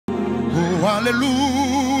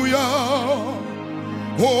Alléluia.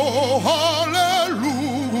 Oh,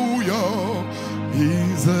 Alléluia.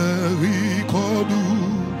 Miséricorde,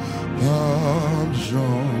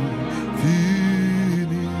 l'argent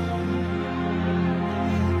fini.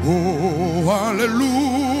 Oh,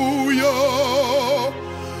 Alléluia.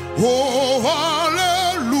 Oh,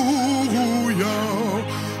 Alléluia.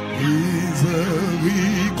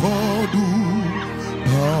 Miséricorde,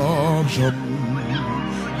 l'argent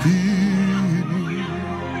fini.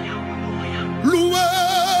 Loué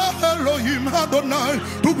Elohim Adonai,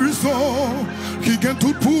 tout puissant, qui gagne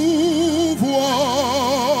tout pouvoir.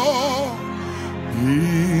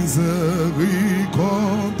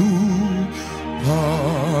 Miséricorde,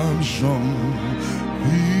 l'argent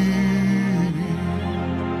fini.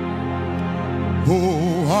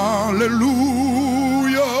 Oh,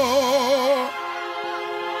 Alléluia.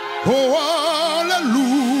 Oh,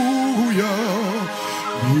 Alléluia.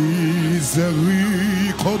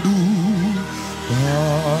 Miséricorde,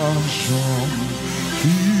 l'argent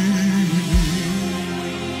fini.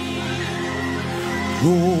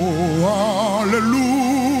 Oh,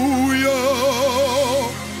 Alléluia.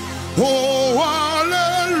 Oh,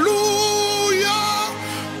 Alléluia.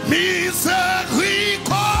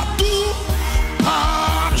 Miséricorde,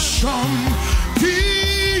 l'argent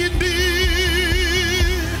fini.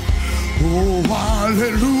 Oh,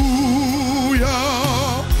 Alléluia.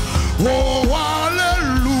 Oh,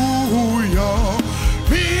 Alléluia.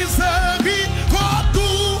 Miséricorde,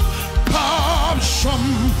 l'argent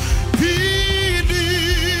fini.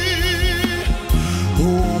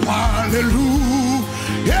 Oh,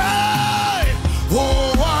 Alléluia.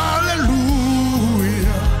 Oh,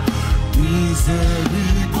 Alléluia.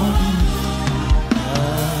 Miséricorde,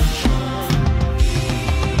 l'argent.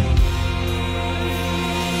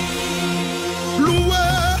 Loué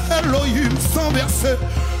Elohim sans verset,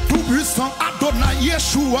 tout puissant Adonai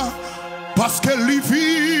Yeshua, parce qu'elle est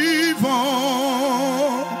vivant.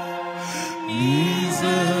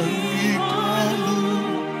 Miséricorde,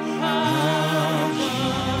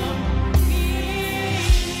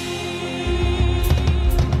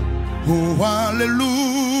 oh,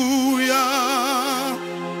 Alléluia.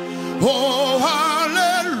 Oh,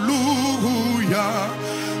 Alléluia.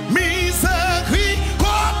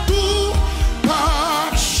 Miséricorde,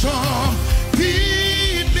 l'argent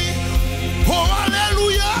fini. Oh,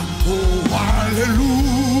 Alléluia. Oh,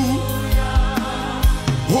 Alléluia.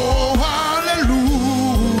 Oh,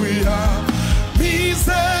 Alléluia.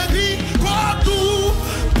 Miséricorde,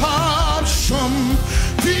 l'argent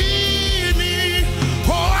fini.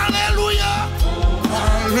 Oh, Alléluia.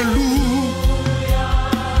 Alléluia.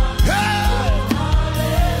 Hey.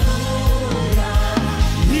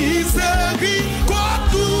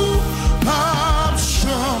 Miséricorde,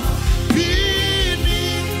 l'argent fini.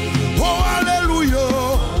 Oh, Alléluia.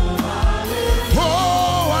 Oh,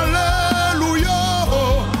 Alléluia.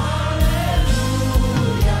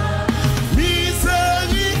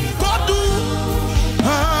 Miséricorde,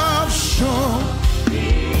 l'argent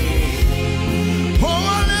fini. Oh,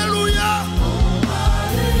 Alléluia.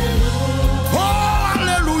 Oh,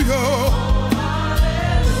 Alléluia.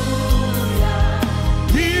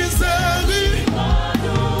 Miséricorde,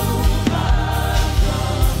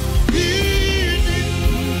 fini.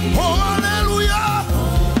 Oh, Alléluia.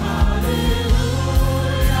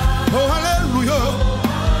 Oh, Alléluia.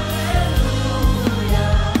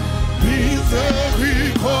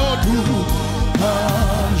 Miséricorde,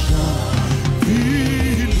 l'argent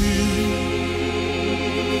fini.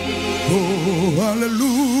 Oh,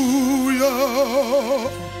 Alléluia.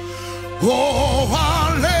 Oh,